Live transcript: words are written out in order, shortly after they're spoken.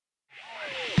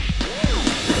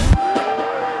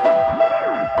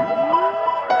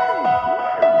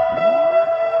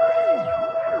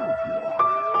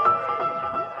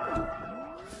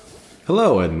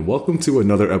Hello and welcome to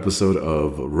another episode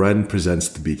of Ren Presents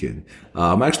The Beacon.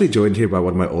 I'm actually joined here by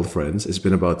one of my old friends. It's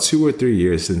been about 2 or 3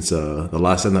 years since the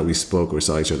last time that we spoke or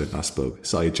saw each other,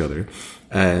 saw each other.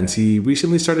 And he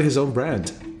recently started his own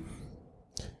brand.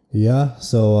 Yeah,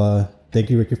 so thank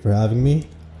you, Ricky, for having me.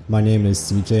 My name is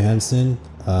CJ Henson.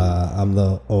 I'm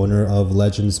the owner of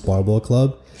Legends Barbell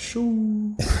Club.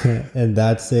 Shoo. And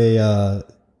that's a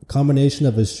combination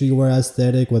of a streetwear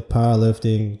aesthetic with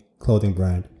powerlifting clothing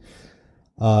brand.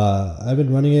 I've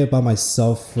been running it by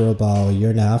myself for about a year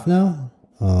and a half now.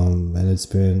 And it's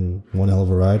been one hell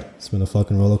of a ride. It's been a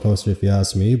fucking roller coaster if you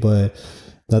ask me, but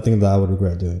nothing that I would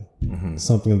regret doing. Mm-hmm.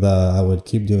 Something that I would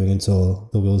keep doing until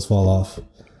the wheels fall off.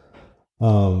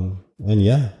 And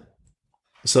yeah.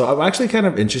 So I'm actually kind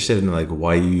of interested in like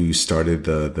why you started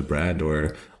the brand,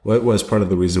 or what was part of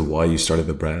the reason why you started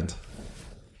the brand?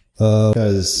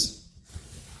 Because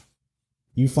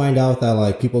you find out that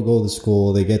like people go to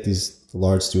school, they get these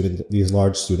large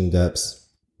student debts.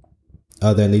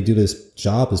 Then they do this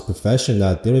job, this profession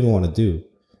that they don't even want to do.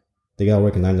 They gotta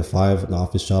work a 9 to 5, an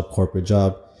office job, corporate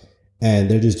job, and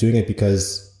they're just doing it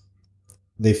because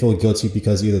they feel guilty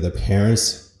because either their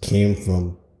parents came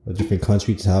from a different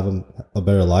country to have a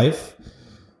better life,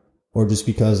 or just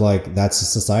because like that's a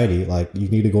society. Like you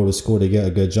need to go to school to get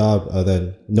a good job.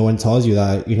 Then no one tells you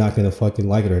that you're not gonna fucking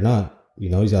like it or not. You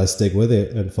know, you gotta stick with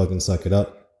it and fucking suck it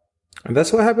up. And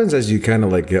that's what happens as you kind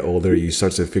of like get older. You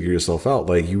start to figure yourself out.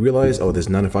 Like you realize, oh, this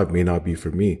 9 to 5 may not be for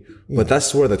me. Yeah. But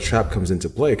that's where the trap comes into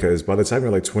play, because by the time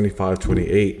you're like 25,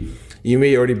 28, you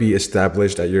may already be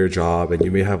established at your job and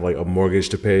you may have like a mortgage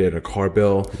to pay and a car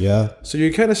bill. Yeah. So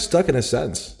you're kind of stuck in a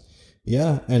sense.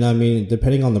 Yeah. And I mean,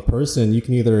 depending on the person, you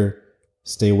can either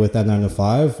stay with that 9 to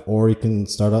 5, or you can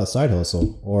start a side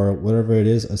hustle or whatever it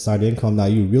is, a side income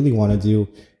that you really want to do.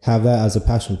 Have that as a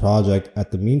passion project at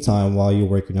the meantime while you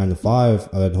work your 9 to 5,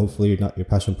 and hopefully your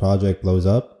passion project blows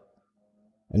up,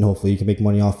 and hopefully you can make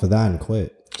money off of that and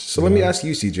quit. So let me ask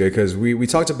you, CJ, because we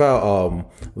talked about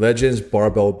Legends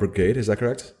Barbell Brigade. Is that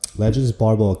correct? Legends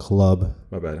Barbell Club.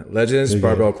 My bad. Legends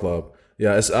Barbell Club.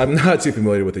 Yeah, I'm not too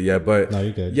familiar with it yet, but no,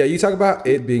 you're good. Yeah, you talk about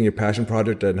it being your passion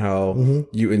project and how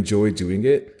you enjoy doing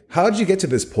it. How did you get to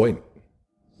this point?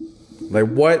 Like,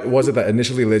 what was it that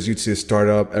initially led you to start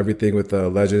up everything with the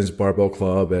Legends Barbell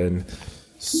Club? And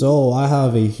so I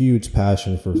have a huge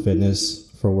passion for fitness,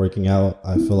 for working out.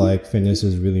 I feel like fitness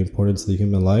is really important to the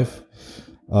human life.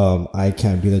 I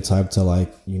can't be the type to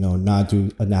like, not do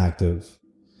an active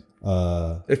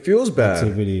it feels bad.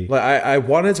 Activity. Like I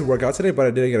wanted to work out today, but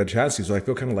I didn't get a chance to, so I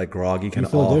feel kind of like groggy, kind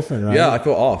of off. Feel different, right? Yeah, I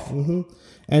feel off. Mm-hmm.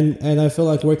 And I feel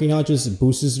like working out just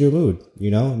boosts your mood.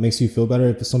 It makes you feel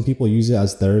better. Some people use it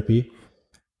as therapy.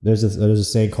 There's a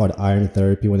saying called iron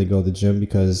therapy when they go to the gym,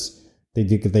 because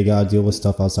they gotta deal with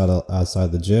stuff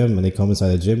outside the gym, and they come inside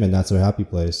the gym and that's their happy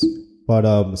place.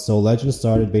 But so Legend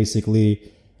started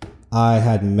basically. I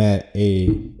had met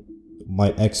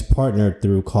my ex-partner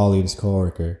through Colleen's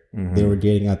coworker. Mm-hmm. They were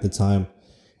dating at the time,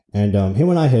 and him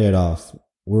and I hit it off.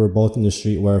 We were both into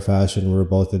streetwear fashion. We were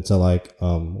both into like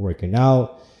working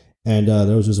out, and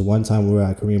there was just one time we were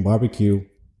at Korean barbecue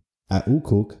at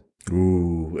Ukuk.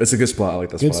 Ooh, it's a good spot. I like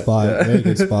that spot. Good spot, yeah. Very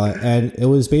good spot. And it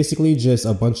was basically just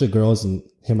a bunch of girls and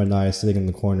him and I sitting in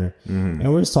the corner. Mm-hmm.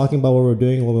 And we're just talking about what we're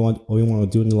doing, what we want to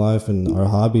do in life and our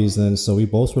hobbies. And so we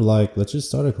both were like, let's just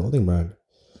start a clothing brand.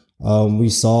 We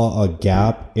saw a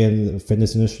gap in the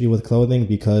fitness industry with clothing,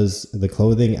 because the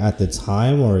clothing at the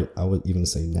time, or I would even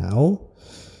say now,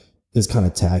 is kind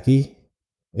of tacky.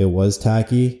 It was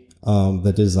tacky.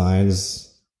 The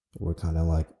designs were kind of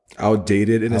like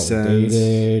outdated in a sense.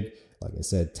 Like I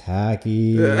said,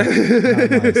 tacky, not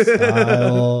my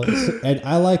style. And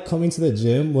I like coming to the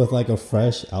gym with like a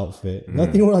fresh outfit.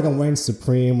 Nothing where like I'm wearing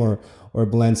Supreme or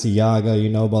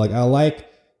Balenciaga, but like I like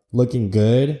looking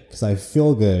good because I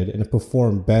feel good and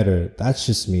perform better. That's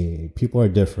just me. People are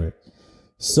different.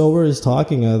 So we're just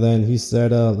talking, and then he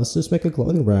said, let's just make a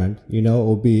clothing brand. It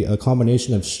will be a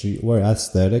combination of streetwear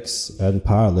aesthetics and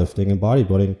powerlifting and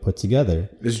bodybuilding put together.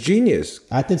 It's genius.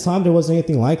 At the time, there wasn't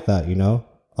anything like that,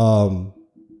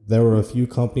 There were a few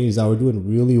companies that were doing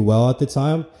really well at the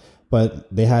time, but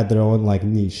they had their own like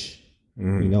niche.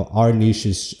 Our niche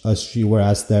is a streetwear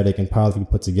aesthetic and powerlifting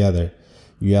put together.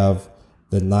 You have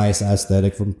the nice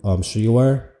aesthetic from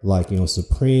streetwear, like,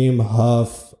 Supreme,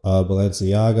 Huff,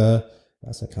 Balenciaga.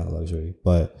 That's a kind of luxury,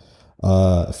 but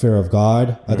Fear of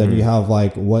God. And then you have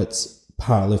like what's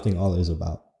powerlifting all is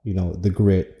about. The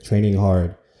grit, training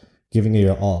hard, giving it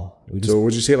your all. So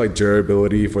would you say like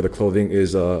durability for the clothing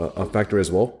is a factor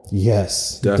as well?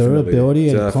 Yes, durability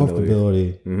and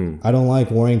comfortability. Mm-hmm. I don't like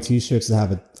wearing t-shirts that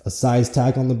have a size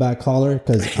tag on the back collar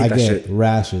because I get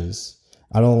rashes.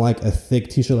 I don't like a thick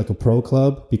t-shirt like a Pro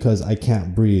Club because I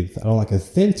can't breathe. I don't like a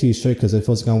thin t-shirt because it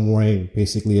feels like I'm wearing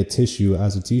basically a tissue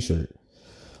as a t-shirt.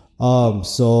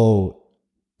 So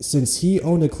since he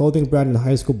owned a clothing brand in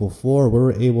high school before, we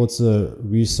were able to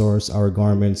resource our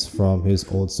garments from his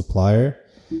old supplier.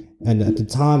 And at the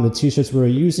time, the t-shirts we were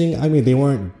using, I mean, they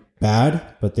weren't bad,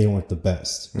 but they weren't the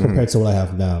best compared to what I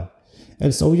have now.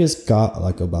 And so we just got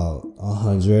like about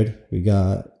 100. We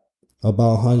got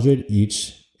about 100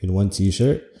 each in one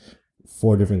t-shirt,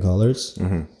 4 different colors.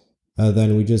 And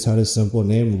then we just had a simple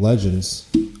name, Legends.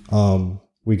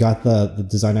 We got the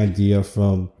design idea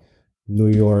from New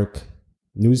York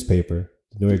newspaper,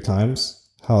 the New York Times.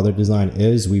 How their design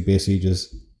is, we basically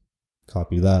just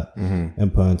copy that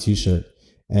and put on a t-shirt.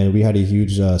 And we had a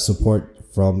huge support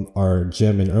from our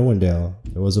gym in Irwindale.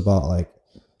 It was about like,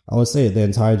 I would say the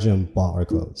entire gym bought our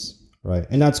clothes, right?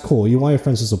 And that's cool. You want your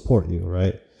friends to support you,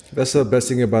 right? That's the best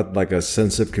thing about like a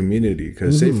sense of community.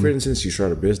 Because say, for instance, you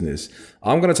start a business.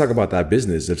 I'm going to talk about that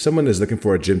business. If someone is looking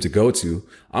for a gym to go to,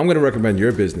 I'm going to recommend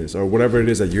your business or whatever it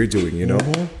is that you're doing, you know?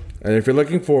 And if you're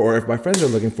looking for, or if my friends are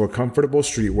looking for comfortable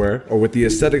streetwear or with the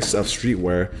aesthetics of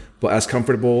streetwear, but as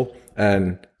comfortable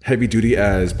and heavy duty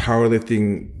as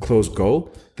powerlifting clothes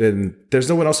go, then there's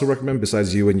no one else to recommend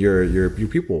besides you and your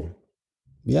people.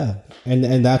 Yeah.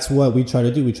 And that's what we try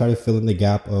to do. We try to fill in the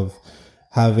gap of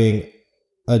having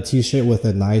a t-shirt with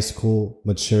a nice, cool,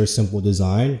 mature, simple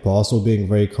design, but also being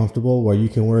very comfortable where you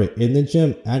can wear it in the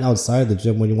gym and outside the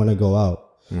gym when you want to go out.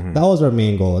 That was our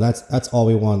main goal. That's all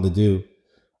we wanted to do.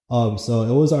 So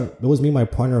it was me and my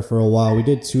partner for a while. We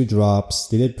did 2 drops.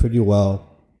 They did pretty well.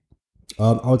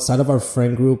 Outside of our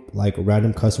friend group, like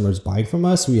random customers buying from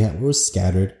us, we were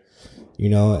scattered, you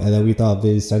know, and then we thought the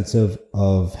incentive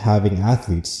of having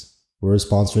athletes. We're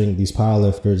sponsoring these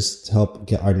powerlifters to help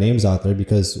get our names out there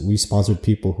because we sponsored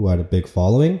people who had a big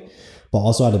following, but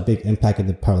also had a big impact in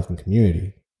the powerlifting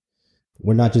community.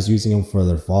 We're not just using them for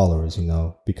their followers, you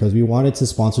know, because we wanted to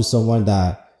sponsor someone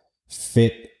that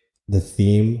fit the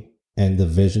theme and the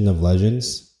vision of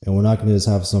Legends. And we're not going to just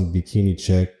have some bikini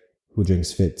chick who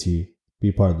drinks fit tea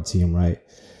be part of the team, right?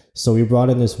 So we brought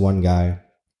in this one guy.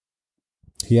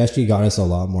 He actually got us a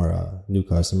lot more new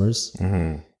customers.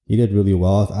 He did really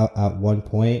well at one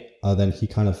point. Then he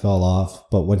kind of fell off.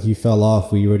 But when he fell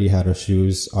off, we already had our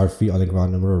shoes, our feet on the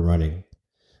ground, and we were running.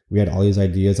 We had all these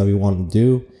ideas that we wanted to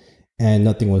do, and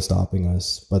nothing was stopping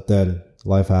us. But then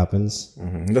life happens.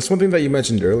 That's one thing that you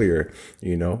mentioned earlier,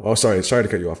 you know. Oh, sorry to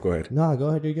cut you off. Go ahead. No, go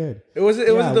ahead. You're good. It wasn't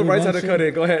the right time to cut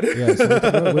it. Go ahead. Yeah,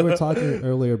 so we were talking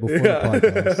earlier before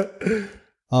the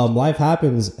podcast. Life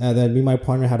happens, and then me and my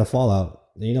partner had a fallout.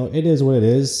 You know, it is what it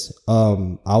is.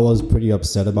 I was pretty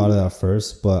upset about it at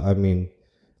first, but I mean,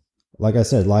 like I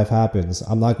said, life happens.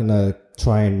 I'm not gonna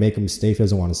try and make him stay if he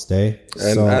doesn't want to stay.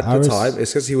 And so at the time,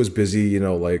 it's because he was busy, you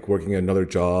know, like working another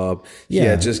job. Yeah. He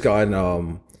had just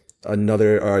gotten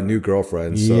another new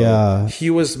girlfriend. So he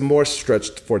was more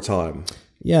stretched for time.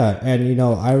 Yeah, and you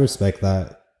know, I respect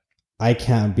that. I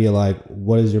can't be like,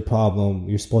 what is your problem?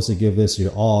 You're supposed to give this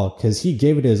your all, because he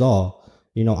gave it his all.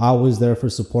 You know, I was there for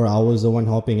support. I was the one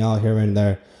helping out here and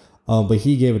there. But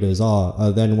he gave it his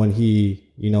all. Then when he,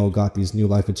 you know, got these new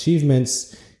life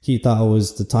achievements, he thought it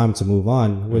was the time to move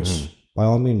on, which by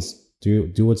all means,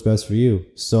 do what's best for you.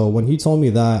 So when he told me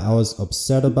that, I was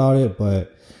upset about it,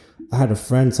 but I had a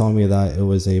friend tell me that it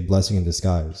was a blessing in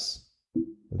disguise,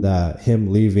 that him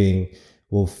leaving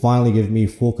will finally give me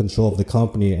full control of the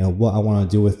company and what I want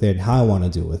to do with it and how I want to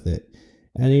do with it.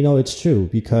 And, you know, it's true,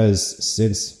 because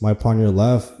since my partner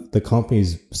left, the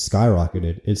company's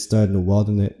skyrocketed. It's done well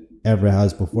than it ever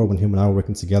has before when him and I were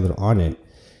working together on it.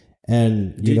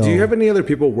 And, do you have any other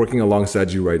people working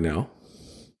alongside you right now?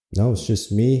 No, it's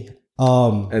just me.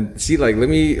 And see, like, let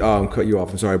me cut you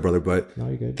off. I'm sorry, brother, but no,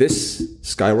 you're good. This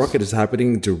skyrocket is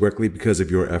happening directly because of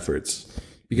your efforts.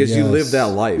 Because you live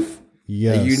that life.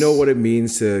 Yes. And you know what it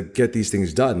means to get these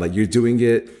things done. Like, you're doing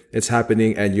it, it's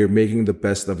happening, and you're making the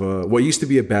best of what used to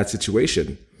be a bad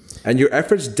situation. And your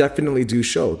efforts definitely do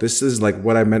show. This is like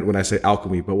what I meant when I say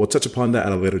alchemy, but we'll touch upon that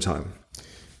at a later time.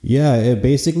 Yeah, it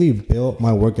basically built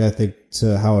my work ethic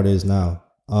to how it is now.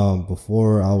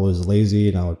 Before I was lazy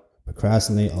and I would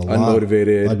procrastinate a lot.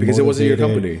 Unmotivated, because it wasn't your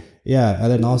company. Yeah,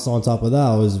 and then also on top of that,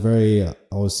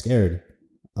 I was scared.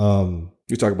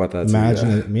 You talk about that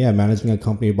too, managing a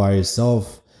company by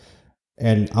yourself.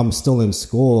 And I'm still in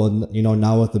school, and, you know,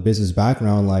 now with the business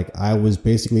background, like, I was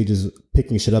basically just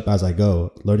picking shit up as I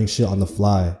go, learning shit on the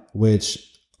fly, which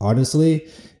honestly,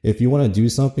 if you want to do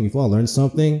something, if you want to learn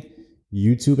something,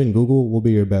 YouTube and Google will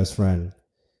be your best friend.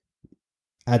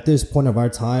 At this point of our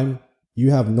time,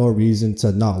 you have no reason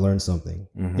to not learn something.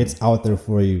 It's out there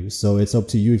for you. So it's up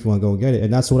to you if you want to go and get it.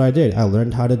 And that's what I did. I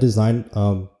learned how to design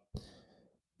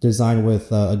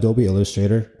with Adobe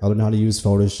Illustrator. I learned how to use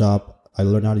Photoshop. I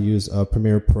learned how to use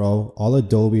Premiere Pro, all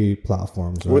Adobe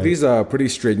platforms. Were these pretty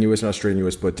strenuous, not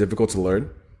strenuous, but difficult to learn?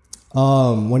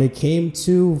 When it came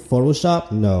to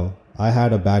Photoshop, no. I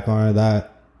had a background in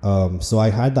that. So I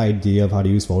had the idea of how to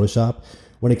use Photoshop.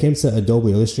 When it came to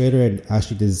Adobe Illustrator and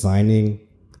actually designing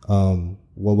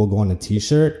what will go on a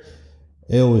t-shirt,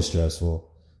 it was stressful.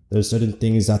 There's certain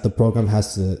things that the program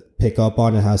has to pick up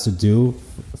on and has to do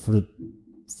for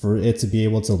it to be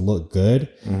able to look good.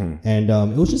 And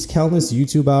it was just countless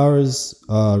YouTube hours,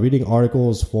 reading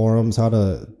articles, forums, how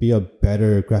to be a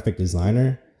better graphic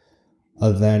designer.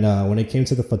 Then when it came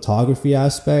to the photography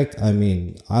aspect, I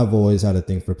mean, I've always had a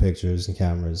thing for pictures and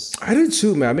cameras. I did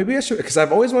too, man. Maybe I should, because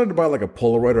I've always wanted to buy like a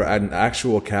Polaroid or an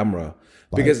actual camera.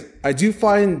 Because I do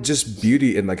find just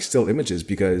beauty in like still images,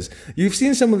 because you've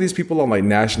seen some of these people on like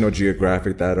National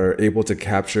Geographic that are able to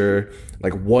capture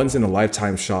like once in a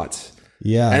lifetime shots.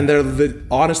 Yeah. And they're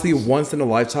honestly once in a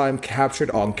lifetime captured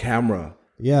on camera.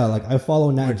 Yeah, like I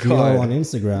follow Nat Geo on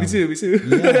Instagram. Me too.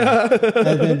 Yeah.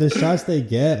 And then the shots they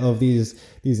get of these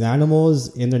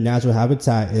animals in their natural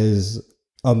habitat is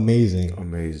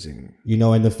amazing. You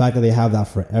know, and the fact that they have that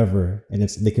forever, and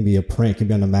they can be a print, can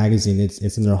be on a magazine,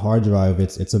 it's in their hard drive,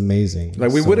 it's amazing.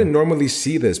 Like we wouldn't normally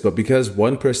see this, but because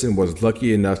one person was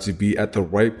lucky enough to be at the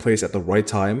right place at the right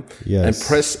time, and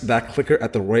press that clicker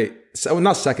at the right,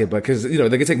 not second, but because, you know,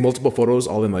 they can take multiple photos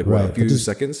all in like a few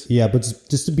seconds. Yeah, but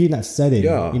just to be in that setting,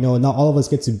 you know, not all of us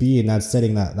get to be in that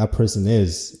setting that person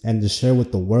is, and to share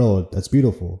with the world, that's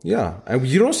beautiful. Yeah, and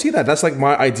you don't see that. That's like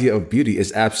my idea of beauty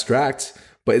is abstract,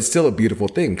 but it's still a beautiful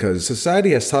thing, because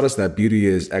society has taught us that beauty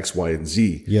is X, Y, and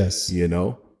Z. Yes. You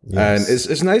know? Yes.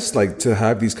 And it's nice like to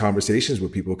have these conversations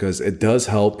with people, because it does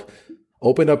help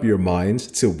open up your mind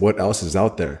to what else is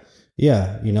out there.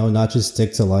 Yeah. You know, not just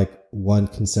stick to like one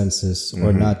consensus,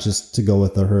 or not just to go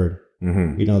with the herd.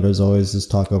 You know, there's always this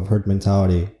talk of herd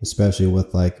mentality, especially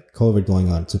with like COVID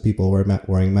going on. So people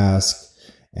wearing masks.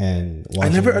 And I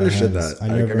never understood that. I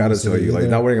gotta tell you, like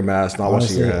not wearing a mask, not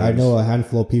washing your hands. I know a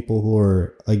handful of people who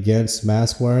are against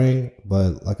mask wearing,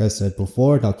 but like I said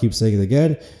before, and I'll keep saying it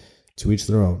again, to each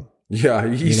their own. Yeah,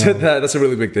 you said that. That's a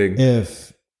really big thing.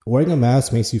 If wearing a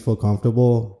mask makes you feel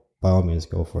comfortable, by all means,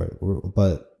 go for it.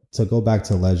 But to go back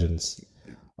to Legends.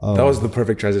 That was the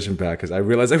perfect transition back, because I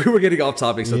realized that we were getting off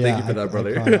topic. So thank you for that,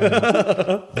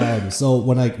 brother. So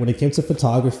when it came to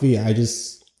photography, I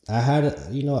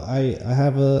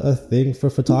have a thing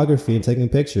for photography and taking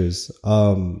pictures.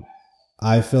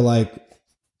 I feel like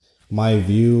my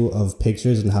view of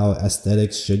pictures and how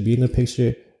aesthetics should be in a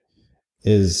picture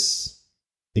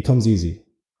it comes easy,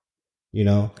 you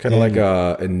know? Kind of like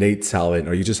a innate talent,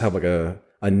 or you just have like a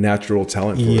natural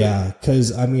talent for it. Yeah,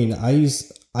 because I mean,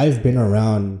 I've been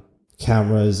around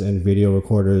cameras and video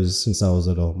recorders since I was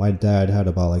little. My dad had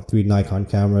about like 3 Nikon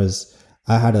cameras.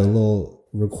 I had a little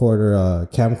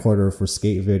camcorder for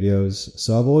skate videos.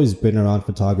 So I've always been around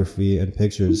photography and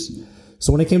pictures.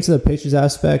 So when it came to the pictures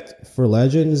aspect for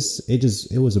Legends,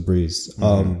 it was a breeze.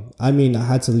 I mean, I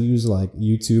had to use like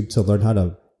YouTube to learn how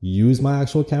to use my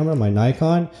actual camera, my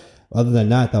Nikon. Other than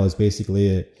that, that was basically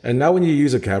it. And now when you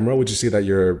use a camera, would you see that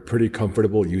you're pretty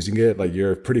comfortable using it? Like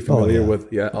you're pretty familiar with,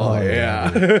 Oh, yeah. I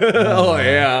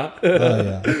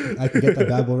can get that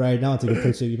bad boy right now, take a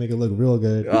picture, you make it look real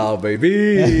good. Oh,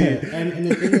 baby.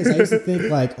 and the thing is, I used to think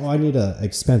like, I need a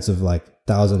expensive like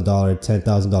 $1,000,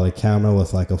 $10,000 camera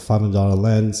with like a $500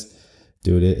 lens.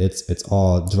 Dude, it's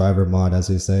all driver mod, as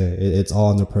they say. It's all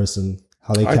on the person.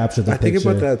 How they capture the picture. I think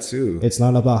about that too. It's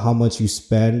not about how much you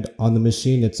spend on the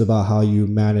machine. It's about how you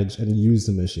manage and use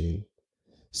the machine.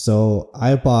 So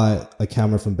I bought a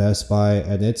camera from Best Buy,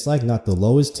 and it's like not the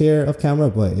lowest tier of camera,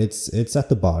 but it's at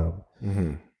the bottom.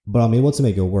 But I'm able to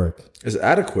make it work. It's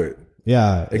adequate.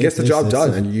 Yeah, it gets the job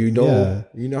done, and you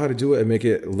know how to do it and make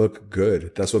it look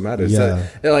good. That's what matters. Yeah.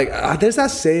 There's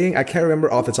that saying, I can't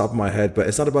remember off the top of my head, but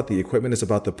it's not about the equipment. It's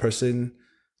about the person.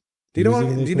 Do you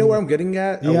know where I'm getting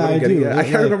at? Yeah, I do. I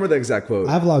can't remember the exact quote.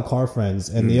 I have a lot of car friends,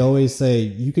 and they always say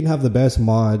you can have the best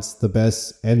mods, the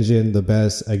best engine, the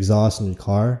best exhaust in your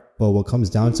car, but what comes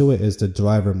down to it is the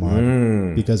driver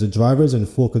mod, because the driver's in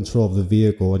full control of the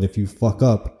vehicle, and if you fuck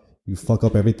up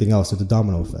everything else. It's a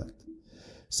domino effect.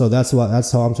 So that's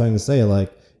how I'm trying to say.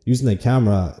 Like using the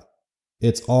camera,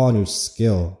 it's all on your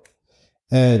skill,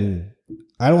 and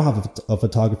I don't have a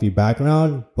photography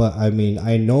background, but I mean,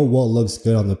 I know what looks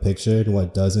good on the picture and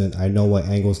what doesn't. I know what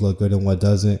angles look good and what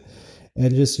doesn't.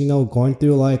 And just, going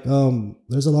through like,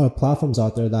 there's a lot of platforms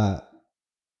out there that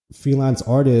freelance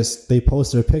artists they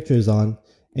post their pictures on,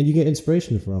 and you get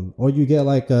inspiration from, or you get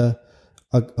like a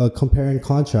compare and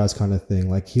contrast kind of thing.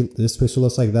 Like this picture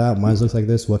looks like that, mine looks like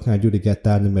this. What can I do to get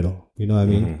that in the middle? You know what I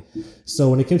mean? So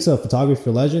when it came to photography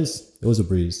for Legends, it was a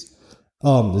breeze.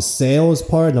 The sales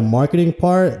part, the marketing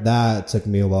part, that took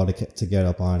me a while to get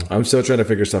up on. I'm still trying to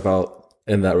figure stuff out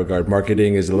in that regard.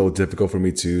 Marketing is a little difficult for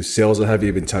me too. Sales I haven't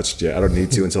even touched yet. I don't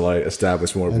need to until I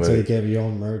establish more. Until you get your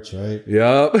own merch, right?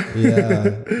 Yep. Yeah.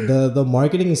 The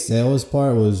marketing and sales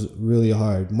part was really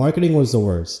hard. Marketing was the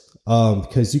worst.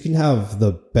 Because you can have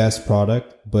the best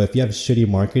product, but if you have shitty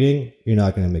marketing, you're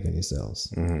not going to make any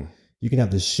sales. You can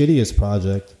have the shittiest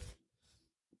project,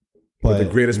 but the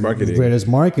greatest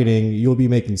marketing, you'll be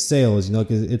making sales, you know,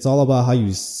 because it's all about how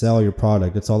you sell your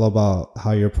product. It's all about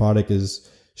how your product is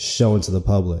shown to the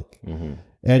public.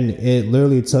 And it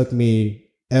literally took me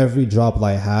every drop that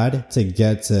I had to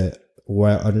get to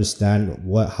where I understand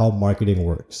how marketing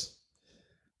works.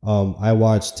 I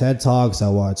watched TED Talks, I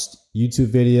watched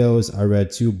YouTube videos, I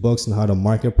read 2 books on how to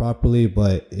market properly,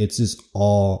 but it's just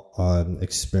all on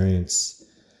experience.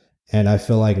 And I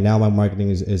feel like now my marketing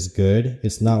is good.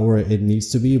 It's not where it needs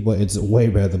to be, but it's way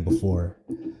better than before.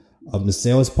 The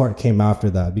sales part came after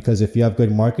that, because if you have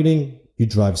good marketing, you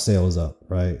drive sales up,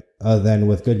 right? Then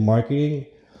with good marketing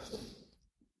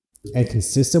and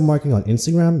consistent marketing on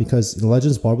Instagram, because in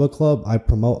Legends Barbell Club, I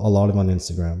promote a lot of on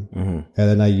Instagram. And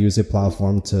then I use a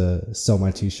platform to sell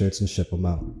my t-shirts and ship them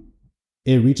out.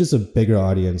 It reaches a bigger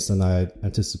audience than I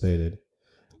anticipated.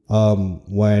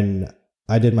 When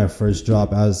I did my first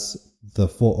drop as the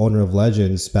full owner of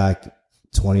Legends back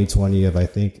 2020 of, I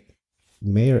think,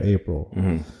 May or April.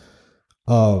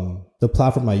 The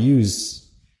platform I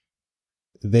use,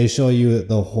 they show you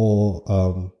the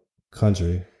whole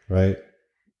country, right?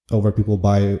 Where people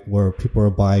are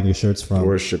buying your shirts from.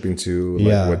 Or shipping to,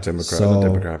 like, what demographic, not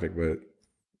demographic, but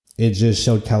it just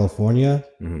showed California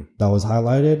that was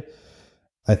highlighted.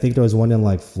 I think there was one in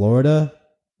like Florida,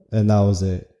 and that was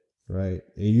it, right?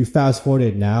 You fast forward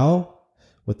it now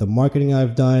with the marketing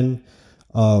I've done,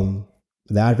 the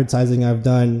advertising I've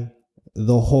done,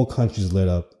 the whole country's lit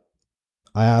up.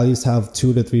 I at least have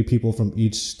 2 to 3 people from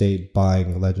each state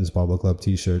buying Legends Barbell Club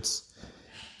t-shirts.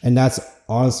 And that's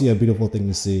honestly a beautiful thing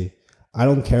to see. I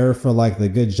don't care for like the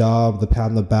good job, the pat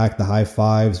on the back, the high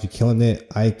fives, you're killing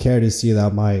it. I care to see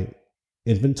that my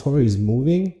inventory is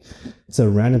moving to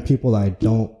random people that I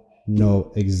don't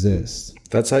know exist.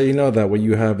 That's how you know that what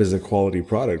you have is a quality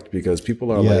product, because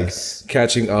people are like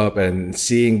catching up and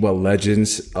seeing what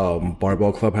Legends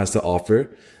Barbell Club has to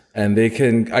offer. And they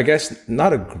can, I guess,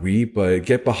 not agree, but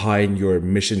get behind your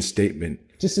mission statement.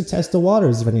 Just to test the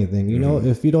waters, if anything. You know,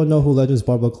 if you don't know who Legends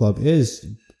Barbell Club is,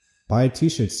 buy a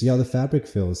t-shirt, see how the fabric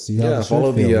feels, see how the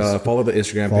shirt feels. Follow the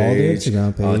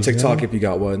Instagram page. TikTok, if you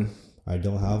got one. I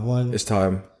don't have one. It's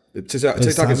time. TikTok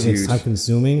is huge. It's time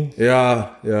consuming.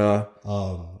 Yeah.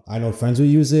 I know friends who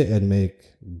use it and make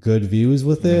good views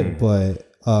with it,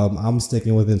 but I'm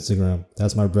sticking with Instagram.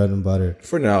 That's my bread and butter.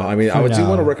 For now. I mean, I do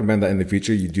want to recommend that in the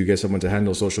future you do get someone to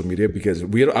handle social media, because I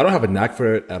don't have a knack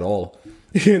for it at all.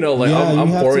 You know, like I'm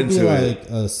foreign to it. Like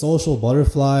a social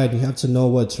butterfly. And you have to know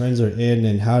what trends are in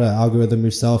and how to algorithm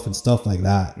yourself and stuff like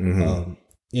that.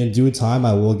 In due time,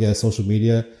 I will get a social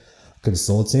media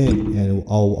consultant, and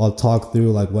I'll talk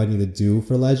through like what I need to do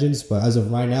for Legends. But as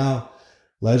of right now,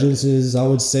 Legends is, I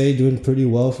would say, doing pretty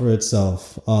well for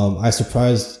itself. I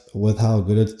surprised with how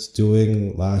good it's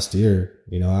doing last year.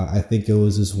 You know, I think it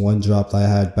was this one drop that I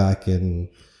had back in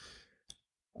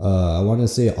I want to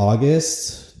say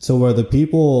August, to where the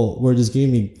people were just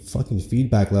giving me fucking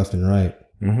feedback left and right.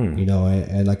 You know,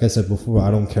 and like I said before,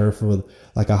 I don't care for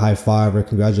like a high five or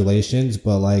congratulations,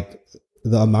 but like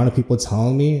the amount of people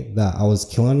telling me that I was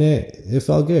killing it, it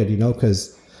felt good, you know,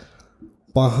 because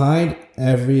behind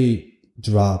every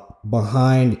drop,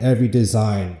 behind every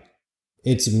design,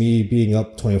 it's me being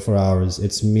up 24 hours.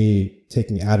 It's me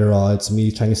taking Adderall. It's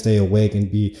me trying to stay awake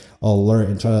and be alert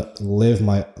and try to live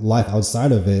my life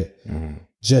outside of it,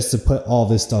 just to put all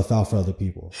this stuff out for other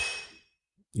people,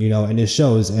 you know, and it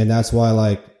shows. And that's why,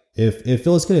 like, if it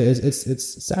feels good,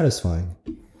 it's satisfying.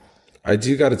 I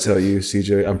do got to tell you,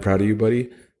 CJ, I'm proud of you, buddy.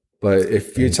 But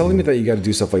if you're telling me that you got to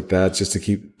do stuff like that just to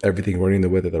keep everything running the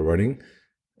way that they're running,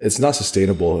 it's not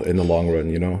sustainable in the long run,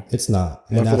 you know? It's not.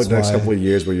 And for the next couple of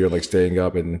years where you're like staying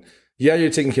up and you're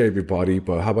taking care of your body,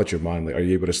 but how about your mind? Like, are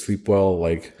you able to sleep well?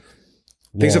 Like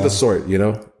things of the sort, you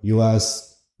know? You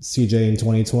asked CJ in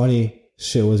 2020,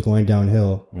 shit was going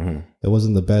downhill. It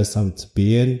wasn't the best time to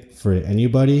be in for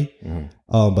anybody.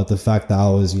 But the fact that I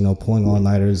was, you know, pulling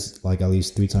all-nighters like at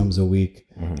least 3 times a week,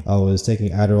 I was taking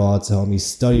Adderall to help me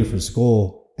study for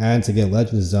school and to get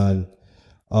Legends done.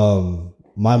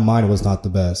 My mind was not the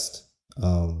best.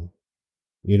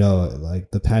 You know,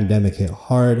 like the pandemic hit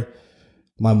hard.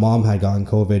 My mom had gotten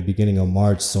COVID beginning of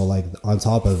March, so like on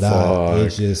top of that,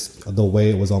 it's just the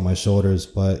weight was on my shoulders.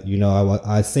 But you know,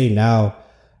 I say now,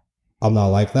 I'm not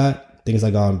like that. Things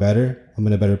have gotten better. I'm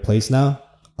in a better place now.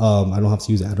 I don't have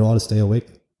to use Adderall to stay awake.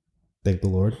 Thank the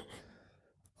Lord.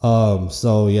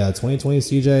 So yeah, 2020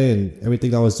 CJ and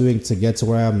everything I was doing to get to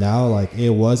where I am now, like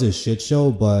it was a shit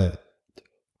show, but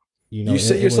you know, you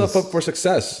set yourself up for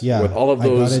success. Yeah, with all of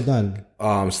those I got it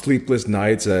done. Sleepless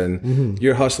nights, and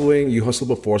you're hustling. You hustled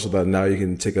before, so that now you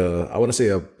can take I want to say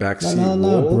a backseat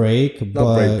not a break,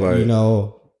 but you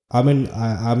know, I'm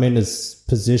in this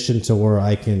position to where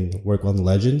I can work on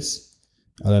Legends,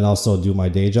 and then also do my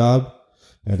day job.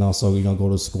 And also, you know, go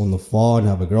to school in the fall and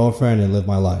have a girlfriend and live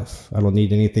my life. I don't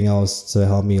need anything else to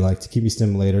help me, like to keep me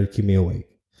stimulated, keep me awake.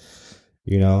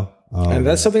 You know? And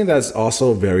that's something that's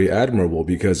also very admirable,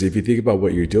 because if you think about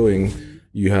what you're doing,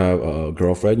 you have a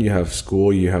girlfriend, you have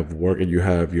school, you have work, and you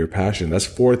have your passion. That's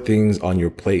 4 things on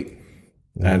your plate.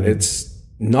 And it's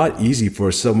not easy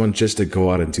for someone just to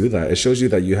go out and do that. It shows you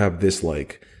that you have this,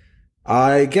 like,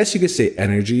 I guess you could say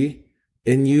energy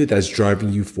in you that's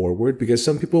driving you forward, because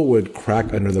some people would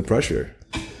crack under the pressure.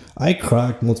 I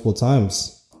cracked multiple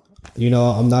times. You know,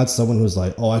 I'm not someone who's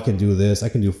like, oh, I can do this. I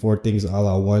can do 4 things all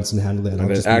at once and handle it. And I'll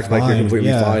just act like you're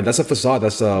completely fine. That's a facade.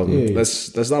 That's not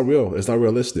real. It's not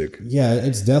realistic. Yeah,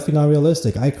 it's definitely not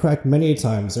realistic. I cracked many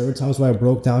times. There were times where I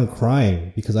broke down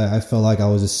crying because I felt like I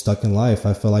was just stuck in life.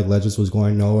 I felt like Legends was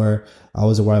going nowhere. I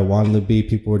wasn't where I wanted to be.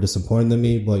 People were disappointed in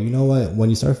me. But you know what?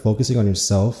 When you start focusing on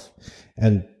yourself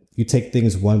and you take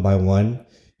things one by one,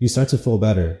 you start to feel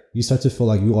better. You start to feel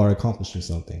like you are accomplishing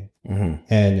something.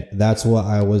 And that's what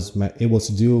I was able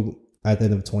to do at the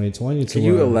end of 2020. Can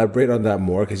you elaborate on that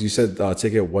more? Because you said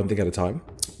take it one thing at a time.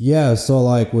 Yeah. So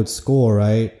like with school,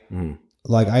 right?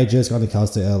 Like I just got the Cal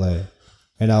to LA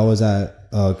and I was at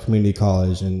community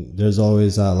college, and there's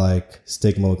always that like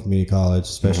stigma with community college,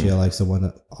 especially at like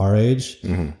someone our age.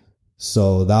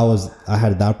 So I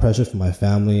had that pressure from my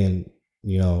family and,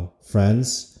 you know,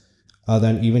 friends.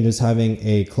 Then even just having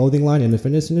a clothing line in the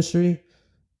fitness industry,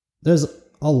 there's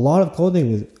a lot of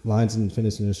clothing lines in the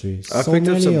fitness industry. I picked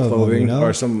up some clothing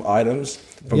or some items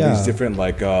from these different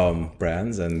like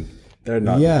brands, and they're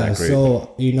not that great.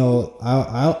 So you know,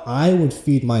 I would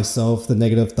feed myself the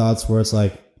negative thoughts where it's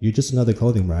like, you're just another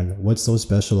clothing brand. What's so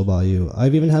special about you?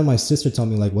 I've even had my sister tell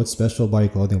me like, what's special about your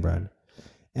clothing brand?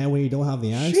 And when you don't have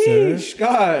the answer, sheesh,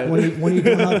 God. When you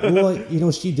don't have, well, you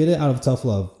know, she did it out of tough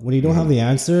love. When you don't have the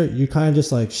answer, you kind of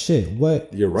just like, shit,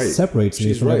 what You're right. separates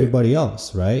me from everybody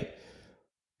else, right?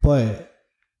 But,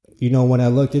 you know, when I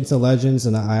looked into Legends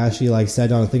and I actually like sat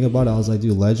down and think about it, I was like,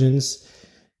 dude, Legends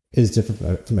is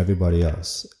different from everybody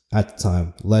else at the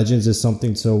time. Legends is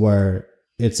something to where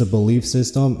it's a belief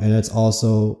system, and it's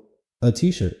also a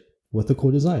t-shirt with a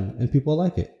cool design, and people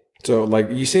like it. So, like,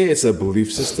 you say it's a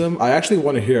belief system. I actually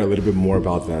want to hear a little bit more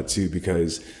about that too,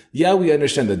 because yeah, we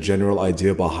understand the general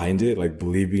idea behind it, like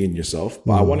believing in yourself.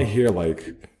 But I want to hear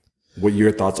like what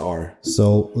your thoughts are.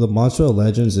 So the mantra of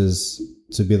Legends is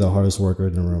to be the hardest worker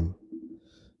in the room.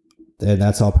 And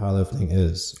that's how powerlifting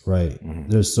is, right?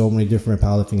 There's so many different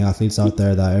powerlifting athletes out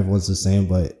there that everyone's the same,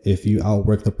 but if you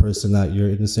outwork the person that you're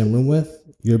in the same room with,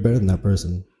 you're better than that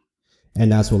person.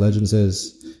 And that's what Legends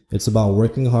is. It's about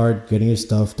working hard, getting your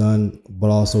stuff done, but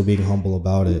also being humble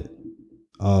about it.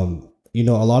 You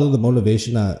know, a lot of the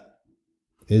motivation that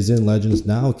is in Legends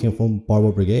now came from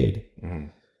Barbell Brigade.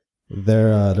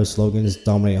 Their slogan is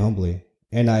dominate humbly.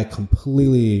 And I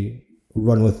completely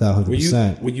run with that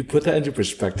 100%. When you put that into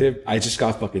perspective, I just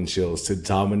got fucking chills to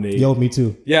dominate. Yo, me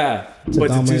too. Yeah, but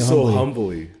to do so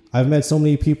humbly. I've met so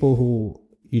many people who,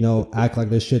 you know, act like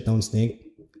this shit don't stink.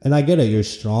 And I get it. You're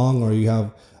strong, or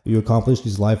you accomplish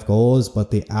these life goals, but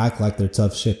they act like they're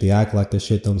tough shit. They act like the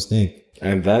shit don't stink.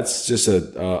 And that's just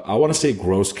I want to say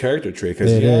gross character trait,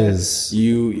 because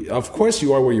of course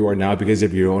you are where you are now because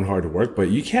of your own hard work,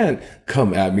 but you can't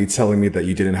come at me telling me that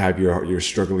you didn't have your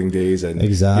struggling days and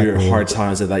your hard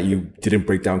times, and that you didn't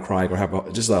break down crying or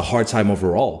have just a hard time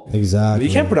overall. Exactly.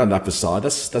 You can't put on that facade.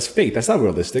 That's fake. That's not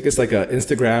realistic. It's like a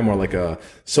Instagram or like a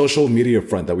social media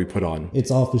front that we put on. It's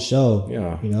all for show.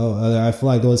 Yeah. You know, I feel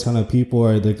like those kind of people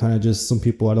they're kind of just some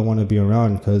people I don't want to be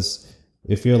around, because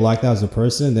if you're like that as a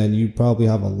person, then you probably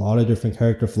have a lot of different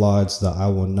character flaws that I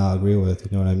will not agree with.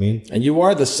 You know what I mean? And you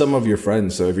are the sum of your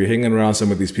friends. So if you're hanging around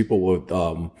some of these people with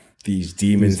these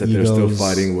demons that they're still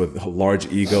fighting with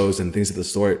large egos and things of the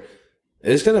sort,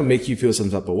 it's going to make you feel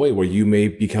some type of way where you may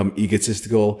become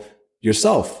egotistical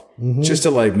yourself, just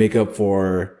to like make up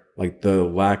for like the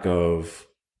lack of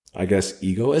I guess,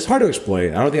 ego. It's hard to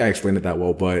explain. I don't think I explained it that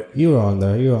well, but You were on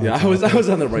there. You were on yeah, I was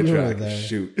on the right You were track. there.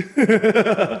 Shoot.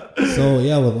 So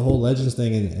yeah, with the whole Legends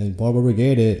thing and Barbara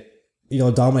Brigade,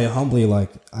 dominate humbly.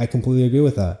 Like I completely agree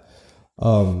with that.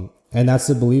 And that's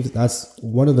the belief. That's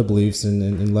one of the beliefs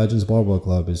in Legends Barbell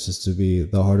Club is just to be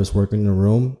the hardest worker in the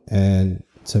room and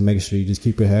to make sure you just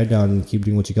keep your head down and keep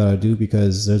doing what you gotta do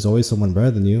because there's always someone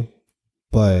better than you.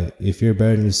 But if you're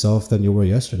better than yourself than you were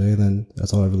yesterday, then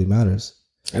that's all that really matters.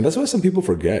 And that's why some people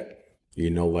forget.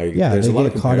 Like Yeah, there's they a lot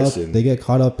of get caught up. comparison. They get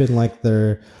caught up in like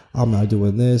I'm not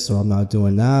doing this or I'm not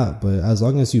doing that. But as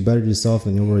long as you bettered yourself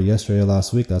than you were yesterday or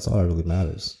last week, that's all that really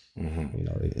matters.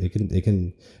 It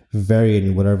can vary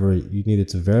in whatever you need it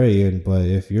to vary in. But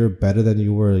if you're better than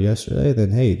you were yesterday,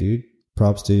 then hey, dude,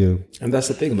 props to you. And that's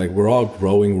the thing. Like we're all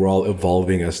growing, we're all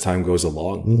evolving as time goes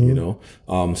along.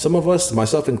 Some of us,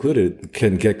 myself included,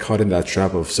 can get caught in that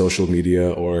trap of social media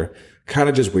or kind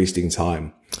of just wasting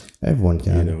time. Everyone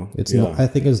can. I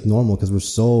think it's normal because we're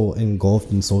so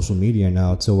engulfed in social media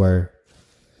now to where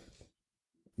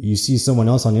you see someone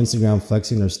else on Instagram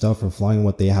flexing their stuff or flying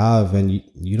what they have, and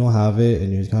you don't have it,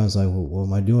 and you're kind of like, well, what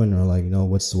am I doing? Or like,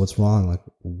 what's wrong? Like,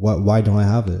 why don't I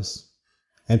have this?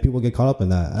 And people get caught up in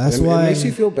that. That's why it makes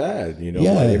you feel bad.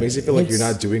 It makes you feel like you're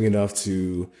not doing enough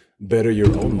to better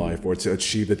your own life or to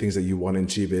achieve the things that you want to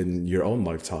achieve in your own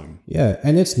lifetime. Yeah,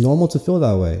 and it's normal to feel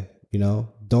that way.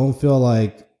 Don't feel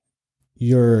like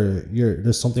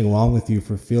there's something wrong with you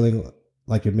for feeling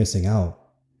like you're missing out.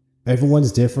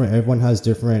 Everyone's different. Everyone has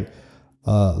different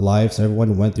lives.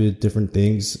 Everyone went through different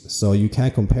things, so you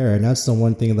can't compare. And that's the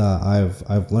one thing that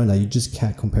I've learned, that you just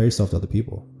can't compare yourself to other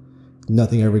people.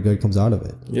 Nothing ever good comes out of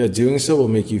it. Yeah, doing so will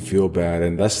make you feel bad,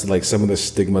 and that's like some of the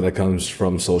stigma that comes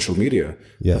from social media.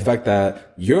 Yeah. The fact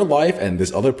that your life and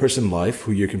this other person's life,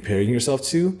 who you're comparing yourself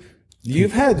to,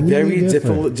 you've had very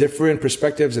different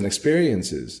perspectives and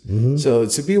experiences. So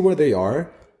to be where they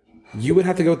are, you would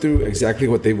have to go through exactly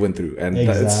what they went through, and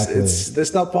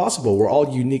that's not possible. We're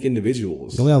all unique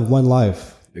individuals. You only have one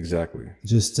life. Exactly.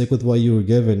 Just stick with what you were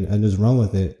given and just run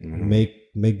with it.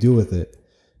 Make do with it.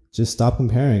 Just stop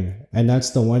comparing. And that's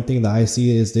the one thing that I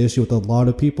see is the issue with a lot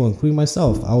of people, including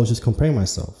myself. I was just comparing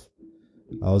myself.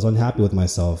 I was unhappy with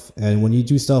myself. And when you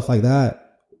do stuff like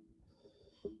that,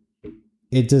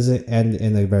 it doesn't end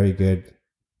in a very good.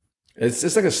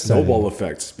 It's like a snowball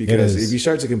effect, because if you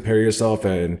start to compare yourself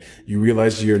and you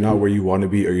realize you're not where you want to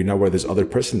be, or you're not where this other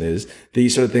person is, then you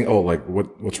start to think, oh, like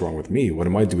what's wrong with me? What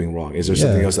am I doing wrong? Is there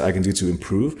something else that I can do to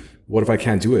improve? What if I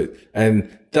can't do it?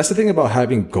 And that's the thing about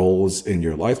having goals in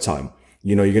your lifetime.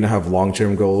 You're going to have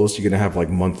long-term goals. You're going to have like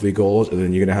monthly goals, and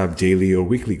then you're going to have daily or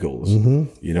weekly goals, and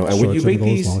when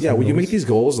you make these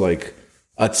goals like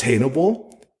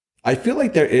attainable, I feel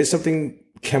like there is something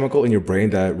chemical in your brain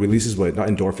that releases not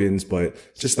endorphins, but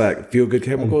just that feel good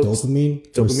chemicals.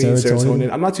 Dopamine,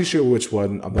 serotonin. I'm not too sure which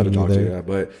one. I'm not a doctor,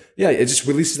 but yeah, it just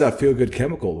releases that feel good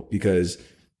chemical because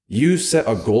you set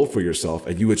a goal for yourself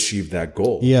and you achieved that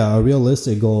goal. Yeah, a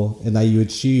realistic goal, and that you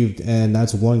achieved, and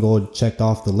that's one goal checked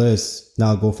off the list.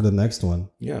 Now go for the next one.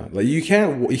 Yeah, like you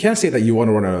can't say that you want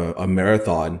to run a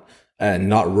marathon and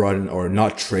not run or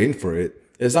not train for it.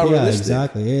 It's not realistic.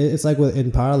 Exactly. It's like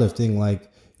in powerlifting, like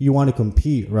you want to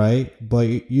compete, right?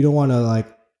 But you don't want to like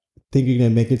think you're gonna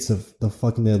make it to the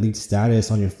fucking elite status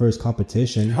on your first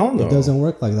competition. Hell no. It doesn't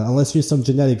work like that unless you're some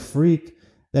genetic freak.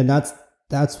 Then that's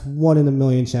 1 in a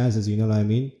million chances. You know what I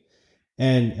mean?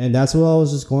 And that's what I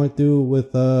was just going through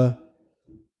with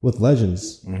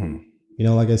Legends.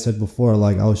 Like I said before,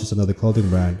 like I was just another clothing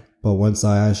brand. But once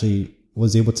I actually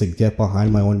was able to get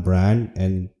behind my own brand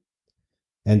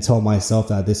and tell myself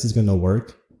that this is gonna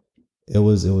work, it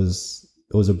was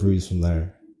a breeze from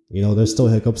there. There's still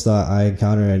hiccups that I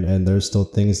encounter, and there's still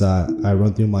things that I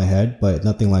run through my head, but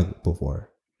nothing like before.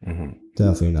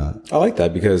 Definitely not. I like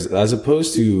that, because as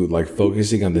opposed to like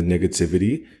focusing on the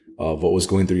negativity of what was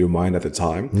going through your mind at the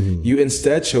time, you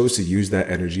instead chose to use that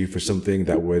energy for something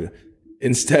that would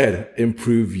instead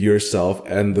improve yourself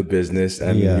and the business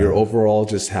and your overall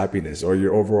just happiness or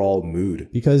your overall mood.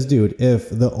 Because dude, if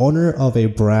the owner of a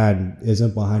brand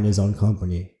isn't behind his own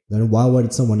company, then why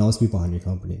would someone else be behind your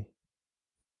company?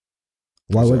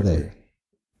 Why would they?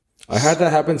 I had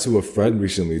that happen to a friend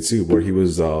recently too, where he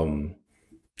was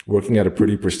working at a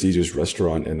pretty prestigious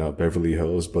restaurant in Beverly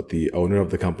Hills, but the owner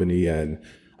of the company and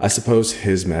I suppose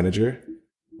his manager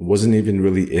wasn't even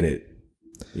really in it.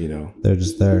 They're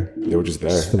just there. They were just there.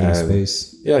 Just filling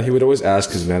space. Yeah, he would always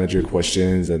ask his manager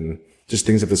questions and just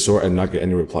things of the sort and not get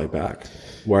any reply back.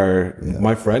 Where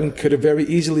my friend could have very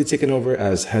easily taken over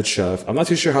as head chef. I'm not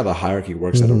too sure how the hierarchy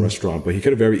works at a restaurant, but he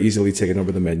could have very easily taken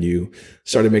over the menu,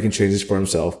 started making changes for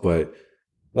himself. But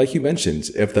like you mentioned,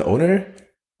 if the owner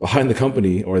behind the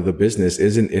company or the business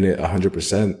isn't in it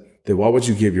 100%, then why would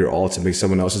you give your all to make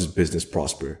someone else's business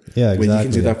prosper? Yeah, When you can do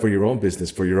exactly. that for your own business,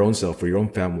 for your own self, for your own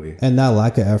family. And that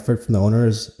lack of effort from the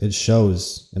owners, it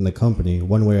shows in the company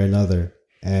one way or another.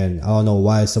 And I don't know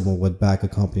why someone would back a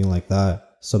company like that.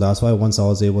 So that's why once I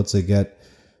was able to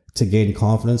gain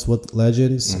confidence with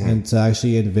Legends and to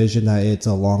actually envision that it's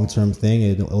a long-term thing,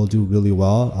 it'll do really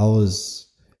well.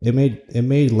 It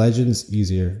made Legends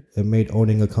easier. It made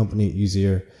owning a company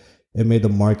easier. It made the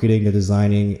marketing, the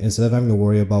designing, instead of having to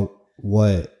worry about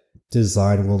what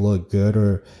design will look good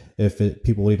or if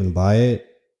people will even buy it.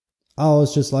 I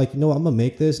was just like, I'm gonna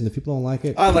make this, and if people don't like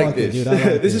it, I like fuck it, this. dude. I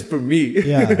like This it. is for me.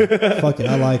 Yeah, fuck it.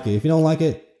 I like it. If you don't like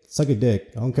it, suck a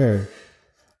dick. I don't care.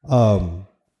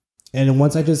 And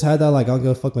once I just had that, like, I don't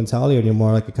give a fuck mentality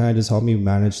anymore, like, it kind of just helped me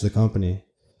manage the company.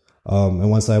 And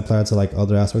once I applied it to like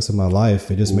other aspects of my life,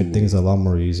 it just made things a lot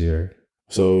more easier.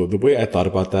 So the way I thought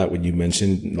about that when you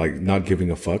mentioned like not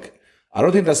giving a fuck, I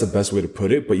don't think that's the best way to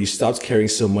put it, but you stopped caring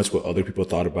so much what other people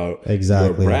thought about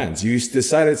Exactly. your brands. You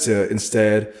decided to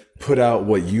instead put out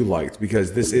what you liked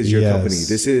because this is your Yes. company.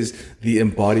 This is the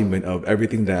embodiment of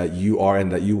everything that you are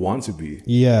and that you want to be.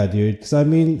 Yeah, dude. Because I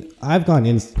mean, I've gotten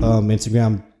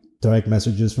Instagram direct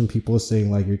messages from people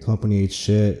saying like your company ain't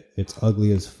shit. It's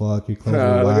ugly as fuck. Your clothes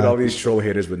are Look at whack. all these troll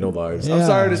haters with no lives. I'm Yeah.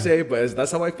 sorry to say, but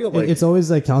that's how I feel. Like, It's always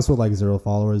like accounts with like 0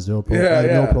 followers, no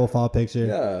profile picture.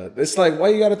 yeah, it's like, why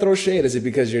you got to throw shade? Is it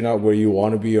because you're not where you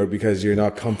want to be or because you're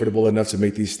not comfortable enough to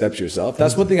make these steps yourself?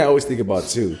 That's one thing I always think about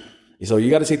too. So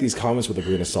you got to take these comments with a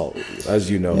grain of salt, as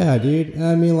you know. Yeah, dude. And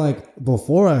I mean, like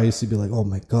before, I used to be like, "Oh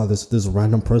my god, this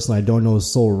random person I don't know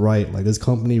is so right. Like this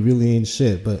company really ain't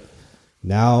shit." But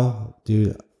now,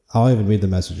 dude, I don't even read the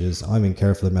messages. I don't even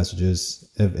care for the messages.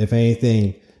 If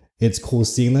anything, it's cool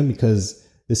seeing them because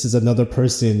this is another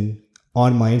person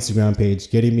on my Instagram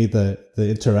page getting me the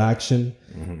interaction,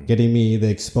 getting me the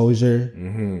exposure.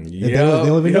 They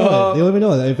don't even know it. They don't even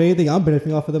know that. If anything, I'm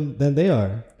benefiting off of them than they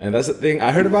are. And that's the thing.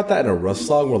 I heard about that in a Russ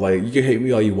song where like, you can hate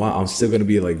me all you want. I'm still going to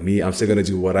be like me. I'm still going to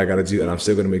do what I got to do. And I'm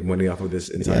still going to make money off of this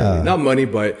entirely. Yeah. Not money,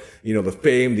 but the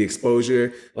fame, the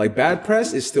exposure, like bad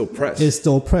press is still press. It's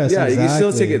still press. Yeah, exactly. you can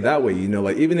still take it that way.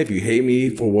 Like even if you hate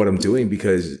me for what I'm doing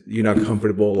because you're not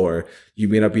comfortable or you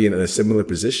may not be in a similar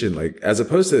position, like as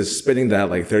opposed to spending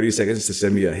that like 30 seconds to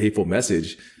send me a hateful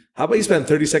message, how about you spend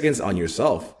 30 seconds on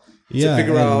yourself? Yeah, to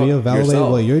figure and out reevaluate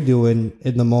yourself. what you're doing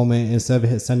in the moment instead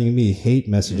of sending me hate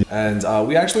messages. And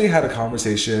we actually had a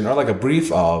conversation or like a brief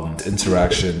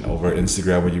interaction over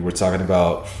Instagram where you were talking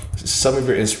about some of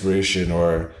your inspiration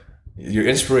or your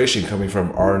inspiration coming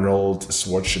from Arnold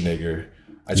Schwarzenegger.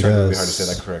 I tried really hard to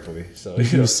say that correctly. So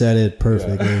You said it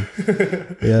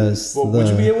perfectly. Yes. Well, would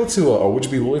you be able to, or would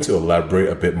you be willing to elaborate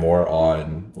a bit more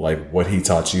on like what he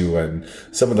taught you and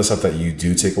some of the stuff that you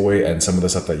do take away and some of the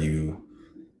stuff that you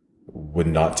would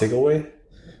not take away?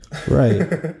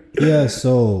 Right. Yeah.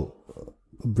 So,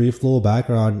 brief little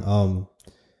background.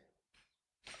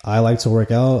 I like to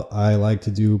work out. I like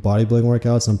to do bodybuilding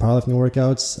workouts and powerlifting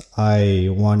workouts. I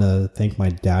want to thank my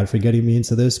dad for getting me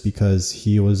into this because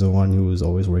he was the one who was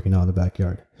always working out in the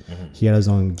backyard. He had his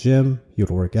own gym. He would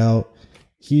work out.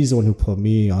 He's the one who put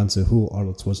me onto who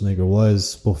Arnold Schwarzenegger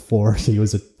was before he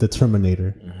was the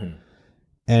Terminator.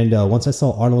 And once I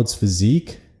saw Arnold's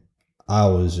physique, I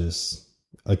was just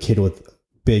a kid with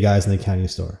big eyes in the candy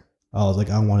store. I was like,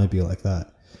 I want to be like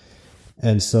that.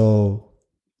 And so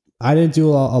I didn't do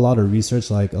a lot of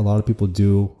research like a lot of people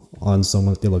do on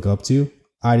someone that they look up to.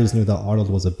 I just knew that Arnold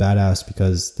was a badass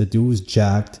because the dude was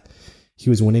jacked. He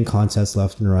was winning contests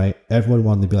left and right. Everyone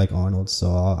wanted to be like Arnold,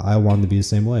 so I wanted to be the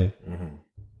same way.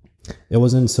 It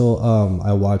wasn't until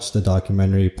I watched the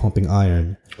documentary Pumping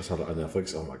Iron. I saw that on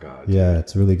Netflix. Oh my god. Yeah,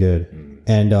 it's really good.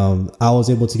 And I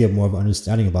was able to get more of an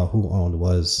understanding about who Arnold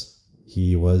was.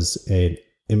 He was an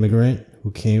immigrant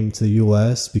who came to the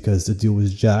US because the dude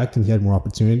was jacked and he had more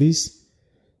opportunities.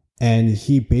 And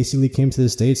he basically came to the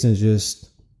States and just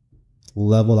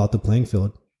leveled out the playing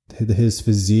field. His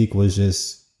physique was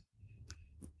just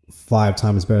 5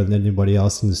 times better than anybody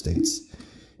else in the States.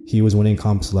 He was winning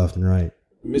comps left and right.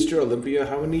 Mr. Olympia,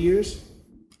 how many years?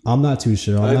 I'm not too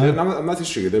sure on that. I'm not too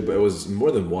sure either, but it was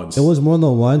more than once. It was more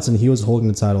than once, and he was holding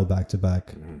the title back to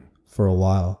back for a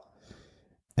while.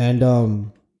 And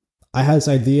I had this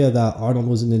idea that Arnold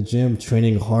was in the gym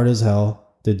training hard as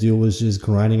hell. The dude was just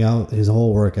grinding out his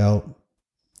whole workout,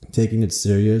 taking it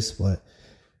serious. But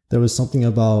there was something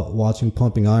about watching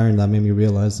Pumping Iron that made me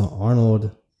realize that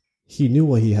Arnold, he knew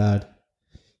what he had.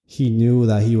 He knew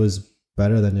that he was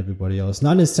better than everybody else.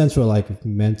 Not in a sense where like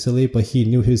mentally, but he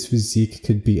knew his physique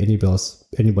could be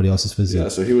anybody else's physique. Yeah,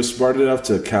 so he was smart enough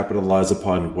to capitalize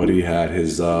upon what he had,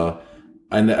 his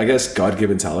and I guess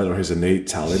God-given talent or his innate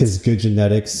talent. His good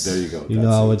genetics. There you go. You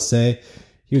know, I would say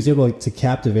he was able to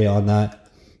captivate on that,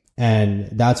 and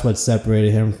that's what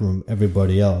separated him from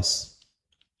everybody else.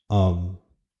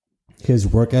 His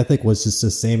work ethic was just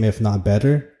the same, if not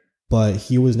better, but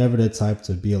he was never the type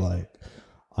to be like,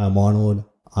 I'm Arnold,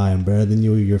 I'm better than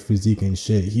you, your physique and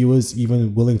shit. He was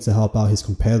even willing to help out his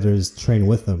competitors train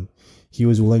with him. He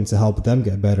was willing to help them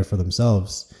get better for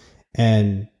themselves.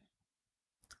 And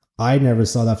I never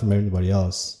saw that from anybody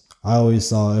else. I always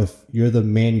saw if you're the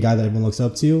main guy that everyone looks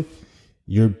up to,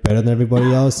 you're better than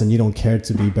everybody else and you don't care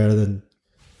to be better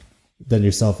than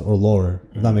yourself or lower,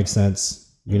 if that makes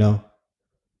sense, you know?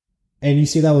 And you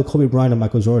see that with Kobe Bryant and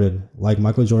Michael Jordan. Like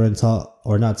Michael Jordan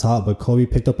but Kobe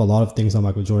picked up a lot of things that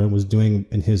Michael Jordan was doing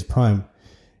in his prime.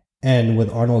 And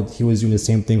with Arnold, he was doing the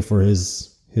same thing for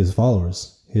his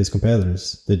followers, his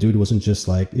competitors. The dude wasn't just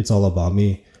like, it's all about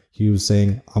me. He was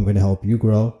saying, I'm going to help you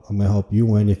grow. I'm going to help you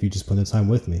win if you just put in time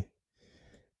with me.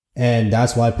 And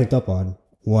that's what I picked up on.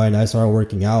 When I started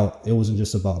working out, it wasn't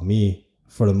just about me.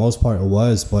 For the most part, it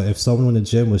was. But if someone in the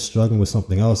gym was struggling with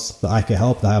something else that I could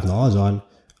help, that I have knowledge on,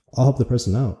 I'll help the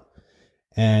person out.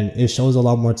 And it shows a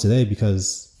lot more today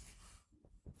because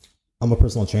I'm a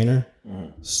personal trainer.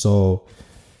 Mm-hmm. So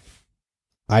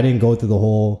I didn't go through the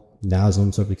whole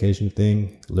NASM certification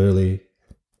thing. Literally,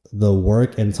 the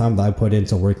work and time that I put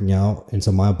into working out,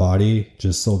 into my body,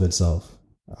 just sold itself.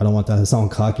 I don't want that to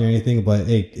sound cocky or anything, but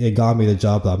it got me the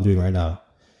job that I'm doing right now.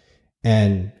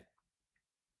 And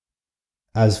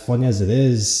as funny as it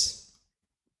is,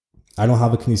 I don't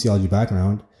have a kinesiology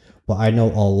background, but I know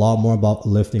a lot more about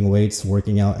lifting weights,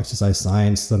 working out, exercise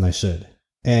science than I should.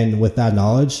 And with that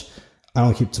knowledge, I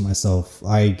don't keep it to myself.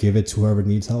 I give it to whoever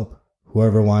needs help.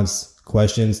 Whoever wants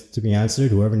questions to be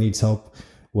answered, whoever needs help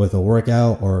with a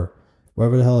workout or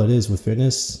whatever the hell it is with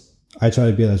fitness, I try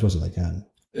to be as much as I can.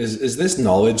 Is this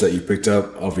knowledge that you picked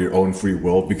up of your own free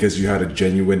will because you had a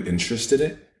genuine interest in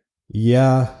it?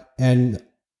 Yeah. And,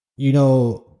 you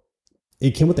know,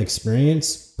 it came with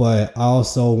experience, but I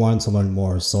also wanted to learn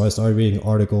more. So I started reading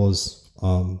articles,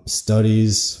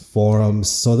 studies, forums,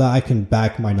 so that I can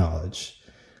back my knowledge.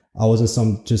 I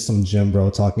wasn't just some gym bro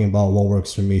talking about what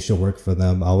works for me should work for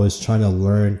them. I was trying to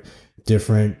learn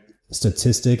different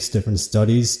statistics, different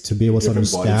studies to be able to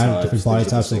understand different body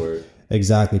types.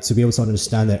 Exactly. To be able to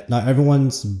understand that not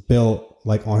everyone's built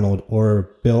like Arnold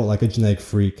or built like a genetic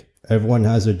freak. Everyone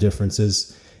has their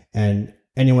differences and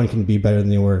anyone can be better than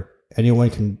they were. Anyone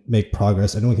can make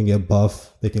progress. Anyone can get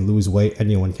buff. They can lose weight.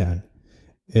 Anyone can.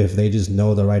 If they just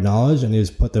know the right knowledge and they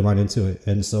just put their mind into it.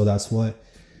 And so that's what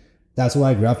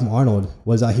I grabbed from Arnold,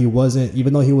 was that he wasn't,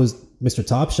 even though he was Mr.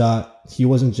 Top Shot, he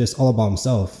wasn't just all about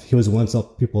himself. He was willing to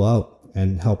help people out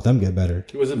and help them get better.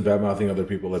 He wasn't bad-mouthing other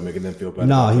people and making them feel better.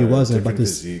 No, he wasn't.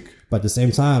 But at the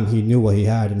same time, he knew what he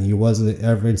had and he wasn't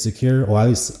ever insecure, or at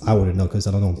least I wouldn't know because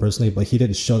I don't know him personally, but he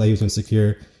didn't show that he was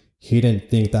insecure. He didn't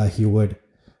think that he would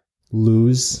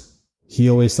lose. He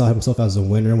always saw himself as a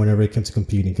winner whenever it came to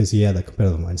competing because he had that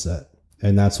competitive mindset.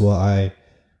 And that's what I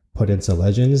put into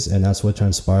Legends, and that's what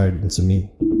transpired into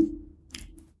me.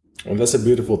 And that's a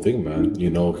beautiful thing, man,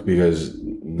 you know, because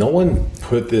no one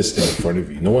put this in front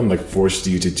of you. No one like forced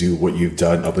you to do what you've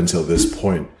done up until this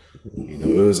point. You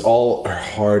know, it was all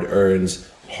hard-earned,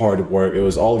 hard work. It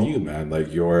was all you, man.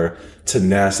 Like your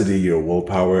tenacity, your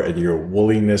willpower, and your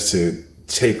willingness to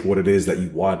take what it is that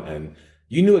you want. And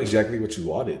you knew exactly what you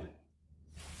wanted.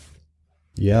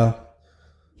 Yeah.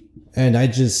 And I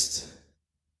just...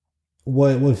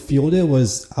 What fueled it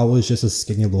was I was just a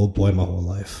skinny little boy my whole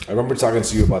life. I remember talking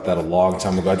to you about that a long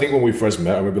time ago. I think when we first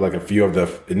met, I remember like a few of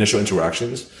the initial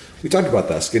interactions. We talked about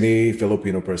that skinny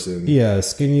Filipino person. Yeah,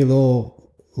 skinny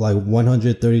little, like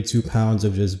 132 pounds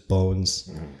of just bones.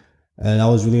 Mm-hmm. And I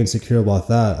was really insecure about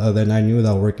that. Then I knew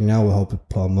that working out will help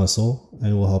put muscle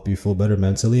and will help you feel better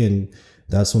mentally. And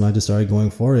that's when I just started going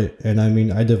for it. And I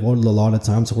mean, I devoted a lot of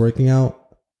time to working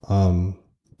out,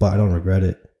 but I don't regret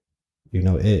it. You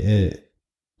know,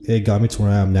 it got me to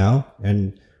where I am now,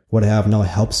 and what I have now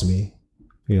helps me,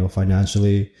 you know,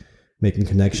 financially, making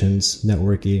connections,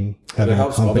 networking, having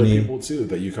a company. Other people too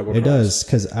that you come across. It does,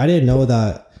 because I didn't know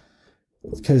that.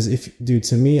 Because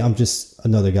to me, I'm just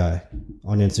another guy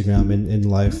on Instagram in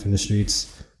life in the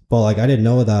streets. But like, I didn't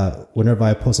know that whenever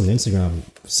I post on Instagram,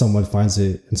 someone finds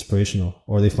it inspirational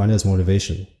or they find it as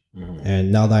motivation. Mm-hmm.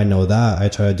 And now that I know that, I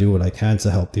try to do what I can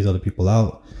to help these other people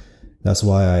out. That's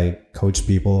why I coach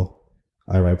people.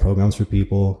 I write programs for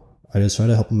people. I just try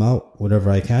to help them out whatever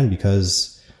I can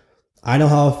because I know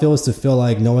how it feels to feel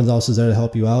like no one else is there to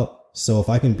help you out. So if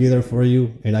I can be there for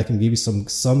you and I can give you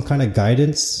some kind of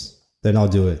guidance, then I'll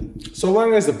do it. So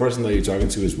long as the person that you're talking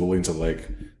to is willing to like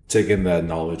take in that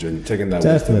knowledge and take in that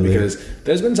Definitely. wisdom, because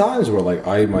there's been times where like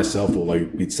I myself will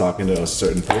like be talking to a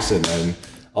certain person and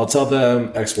I'll tell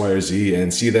them X, Y, or Z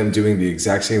and see them doing the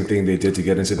exact same thing they did to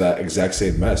get into that exact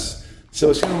same mess. So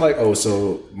it's kind of like, oh,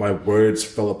 so my words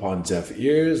fell upon deaf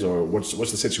ears, or what's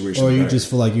the situation? Or you there? just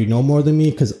feel like you know more than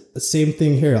me? Because same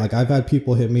thing here. Like I've had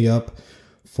people hit me up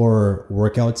for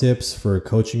workout tips, for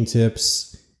coaching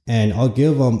tips, and I'll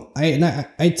give them.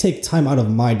 I take time out of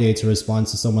my day to respond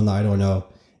to someone that I don't know,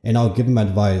 and I'll give them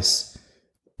advice.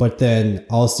 But then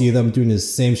I'll see them doing the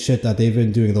same shit that they've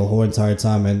been doing the whole entire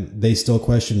time, and they still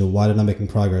question why they're not making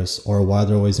progress or why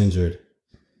they're always injured.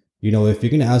 You know, if you're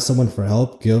going to ask someone for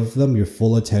help, give them your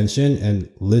full attention and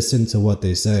listen to what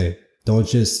they say. Don't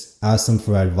just ask them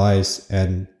for advice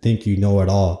and think you know it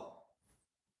all.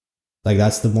 Like,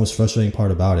 that's the most frustrating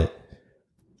part about it.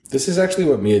 This is actually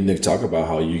what me and Nick talk about,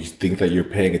 how you think that you're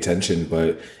paying attention,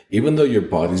 but even though your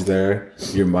body's there,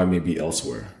 your mind may be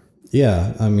elsewhere.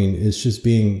 Yeah, I mean, it's just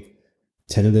being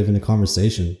tentative in the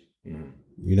conversation.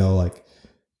 You know, like,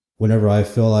 whenever I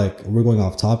feel like, we're going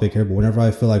off topic here, but whenever I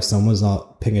feel like someone's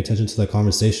not paying attention to the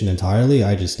conversation entirely,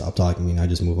 I just stop talking and I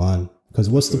just move on. Because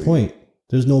what's the point?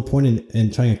 There's no point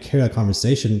in trying to carry that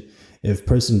conversation if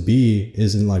person B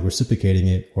isn't like reciprocating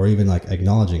it or even like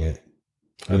acknowledging it.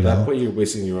 At that point, you're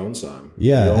wasting your own time.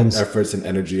 Yeah. Your own efforts and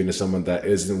energy into someone that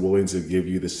isn't willing to give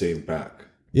you the same back.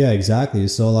 Yeah, exactly.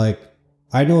 So like,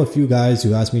 I know a few guys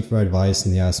who ask me for advice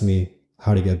and they ask me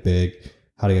how to get big,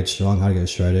 how to get strong, how to get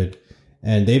shredded.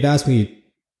 And they've asked me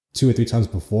 2 or 3 times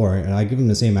before, and I give them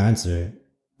the same answer.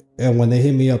 And when they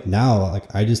hit me up now,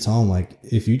 like I just tell them, like,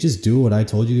 if you just do what I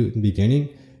told you in the beginning,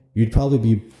 you'd probably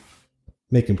be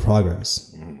making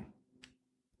progress.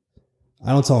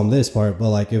 I don't tell them this part,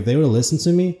 but like if they were to listen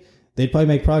to me, they'd probably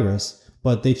make progress.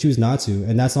 But they choose not to,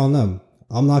 and that's on them.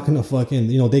 I'm not gonna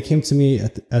fucking, you know, they came to me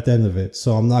at the end of it,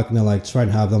 so I'm not gonna like try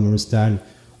and have them understand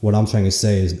what I'm trying to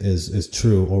say is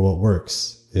true or what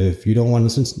works. If you don't want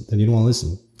to listen, then you don't want to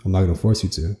listen. I'm not going to force you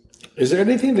to. Is there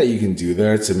anything that you can do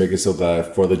there to make it so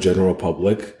that for the general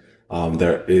public,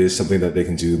 there is something that they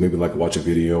can do, maybe like watch a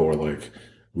video or like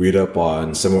read up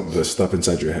on some of the stuff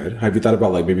inside your head? Have you thought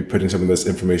about like maybe putting some of this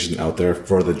information out there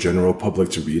for the general public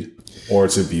to read or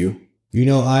to view? You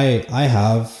know, I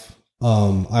have,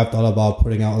 I've thought about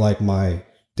putting out like my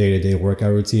day-to-day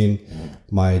workout routine,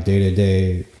 my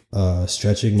day-to-day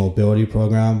stretching mobility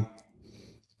program.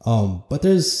 But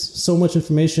there's so much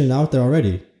information out there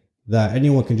already that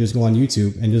anyone can just go on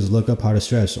YouTube and just look up how to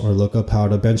stretch or look up how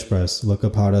to bench press, look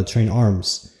up how to train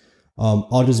arms.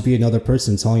 I'll just be another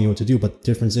person telling you what to do. But the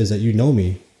difference is that you know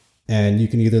me and you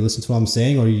can either listen to what I'm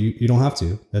saying or you don't have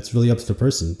to. That's really up to the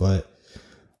person. But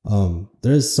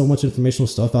there's so much informational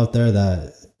stuff out there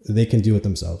that they can do it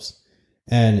themselves.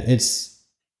 And it's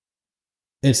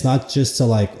not just to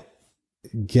like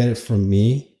get it from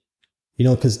me. You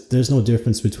know, because there's no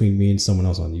difference between me and someone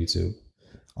else on YouTube.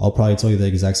 I'll probably tell you the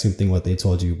exact same thing what they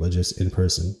told you, but just in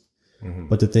person.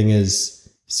 But the thing is,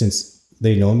 since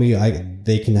they know me,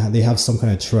 they have some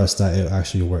kind of trust that it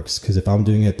actually works. Because if I'm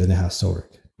doing it, then it has to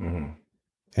work. And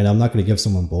I'm not going to give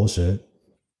someone bullshit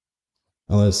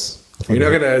unless you're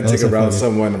not going to take around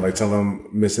someone and like tell them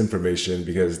misinformation,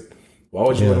 because why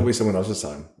would you want to waste someone else's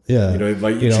time? Yeah. You know,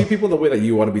 like you treat people the way that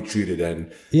you want to be treated,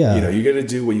 and you know, you're going to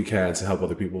do what you can to help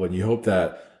other people, and you hope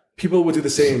that people will do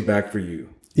the same back for you.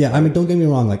 Yeah. I mean, don't get me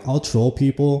wrong. Like I'll troll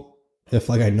people if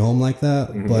like I know them like that,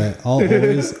 but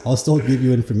I'll still give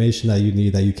you information that you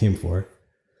need, that you came for,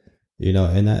 you know,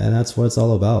 and that's what it's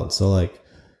all about. So like,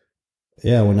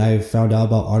 yeah, when I found out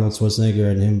about Arnold Schwarzenegger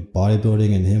and him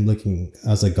bodybuilding and him looking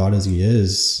as a god as he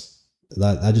is,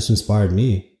 that just inspired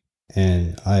me.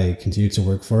 And I continue to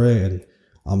work for it, and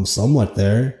I'm somewhat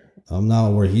there. I'm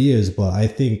not where he is, but I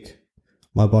think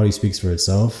my body speaks for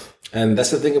itself. And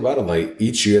that's the thing about it. Like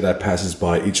each year that passes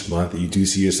by, each month, you do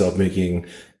see yourself making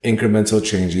incremental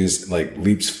changes, like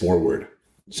leaps forward.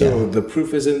 So the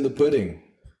proof is in the pudding.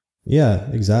 Yeah,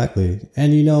 exactly.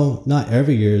 And you know, not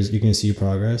every year you can see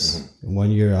progress.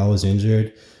 One year I was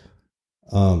injured.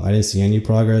 I didn't see any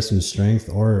progress in strength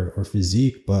or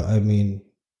physique, but I mean,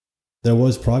 there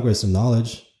was progress in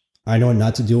knowledge. I know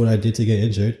not to do what I did to get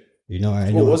injured. You know,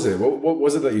 I know. What was it? What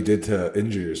was it that you did to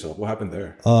injure yourself? What happened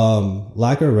there?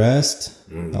 Lack of rest.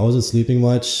 I wasn't sleeping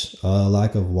much.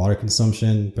 Lack of water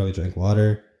consumption. Barely drank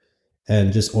water,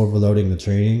 and just overloading the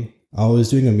training. I was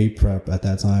doing a meet prep at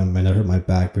that time, and I hurt my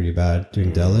back pretty bad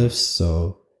doing deadlifts.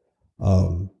 So,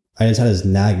 I just had this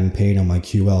nagging pain on my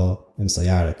QL and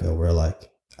sciatica, where like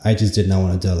I just did not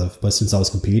want to deadlift. But since I was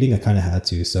competing, I kind of had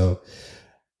to. So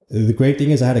the great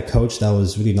thing is I had a coach that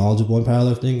was really knowledgeable in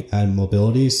powerlifting and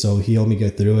mobility. So he helped me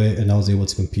get through it, and I was able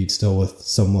to compete still with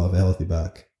somewhat of a healthy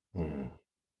back. Mm-hmm.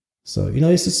 So, you know,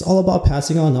 it's just all about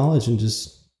passing on knowledge and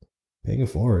just paying it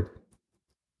forward.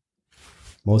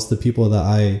 Most of the people that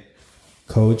I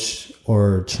coach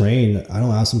or train, I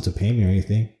don't ask them to pay me or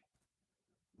anything.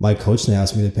 My coach didn't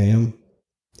ask me to pay him.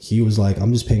 He was like,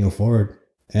 I'm just paying it forward.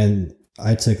 And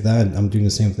I took that and I'm doing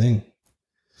the same thing.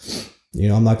 You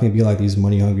know, I'm not going to be like these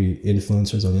money hungry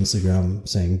influencers on Instagram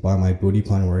saying, buy my booty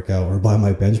plan workout or buy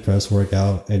my bench press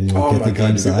workout and you'll get the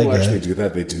gains that I get. Actually do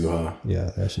that. They do, huh?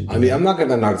 Yeah, they actually do. I mean, I'm not going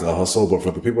to knock the hustle, but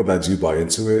for the people that do buy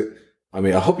into it, I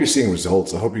mean, I hope you're seeing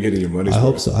results. I hope you're getting your money's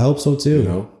worth. I hope so too. You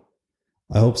know?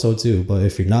 I hope so too. But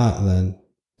if you're not, then,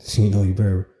 you know, you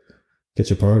better get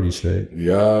your priorities straight.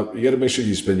 Yeah, you got to make sure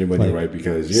you spend your money right,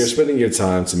 because you're spending your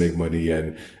time to make money.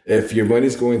 And if your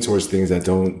money's going towards things that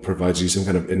don't provide you some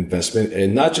kind of investment,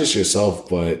 and not just yourself,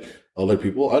 but other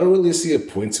people, I don't really see a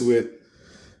point to it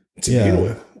to begin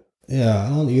with. Yeah, I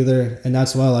don't either. And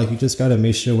that's why, like, you just got to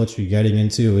make sure what you're getting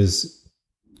into is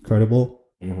credible.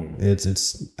 Mm-hmm.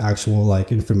 It's actual,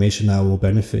 like, information that will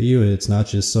benefit you. It's not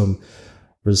just some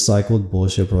recycled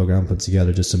bullshit program put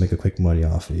together just to make a quick money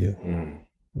off of you. Mm.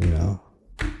 You know?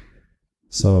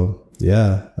 So,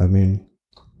 yeah, I mean.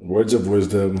 Words of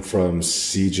wisdom from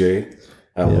CJ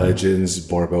at Legends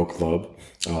Barbell Club.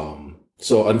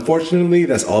 So, unfortunately,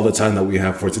 that's all the time that we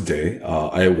have for today.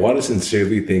 I want to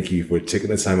sincerely thank you for taking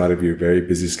the time out of your very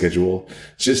busy schedule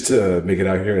just to make it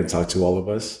out here and talk to all of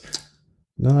us.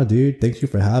 No, dude, thank you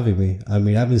for having me. I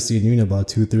mean, I haven't seen you in about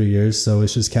 2-3 years, so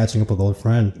it's just catching up with old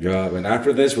friend. Yeah, and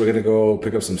after this, we're going to go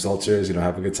pick up some seltzers, you know,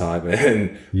 have a good time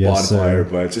and bonfire,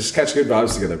 but just catch good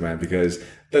vibes together, man, because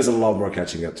there's a lot more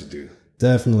catching up to do.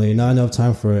 Definitely. Not enough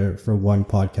time for one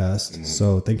podcast. Mm-hmm.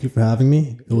 So thank you for having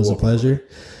me. It was a pleasure.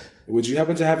 Would you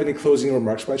happen to have any closing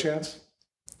remarks by chance?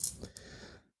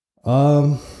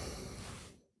 Nothing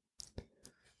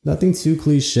too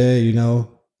cliche, you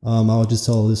know. I would just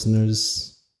tell listeners,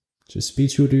 just be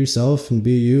true to yourself and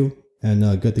be you,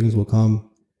 and good things will come.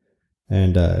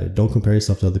 And don't compare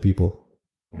yourself to other people.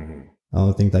 Mm-hmm. I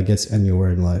don't think that gets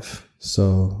anywhere in life.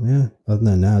 So, yeah, other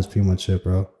than that, that's pretty much it,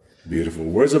 bro. Beautiful.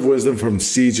 Words of wisdom from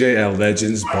CJ at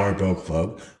Legends Barbell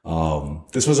Club.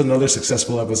 This was another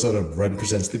successful episode of Run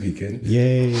Presents the Beacon.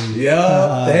 Yay.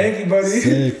 Yeah. Thank you, buddy.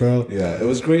 Sick, bro. Yeah, it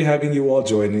was great having you all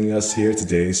joining us here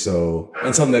today. So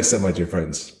until next time, my dear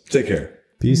friends, take care.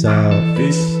 Peace out.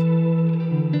 Peace.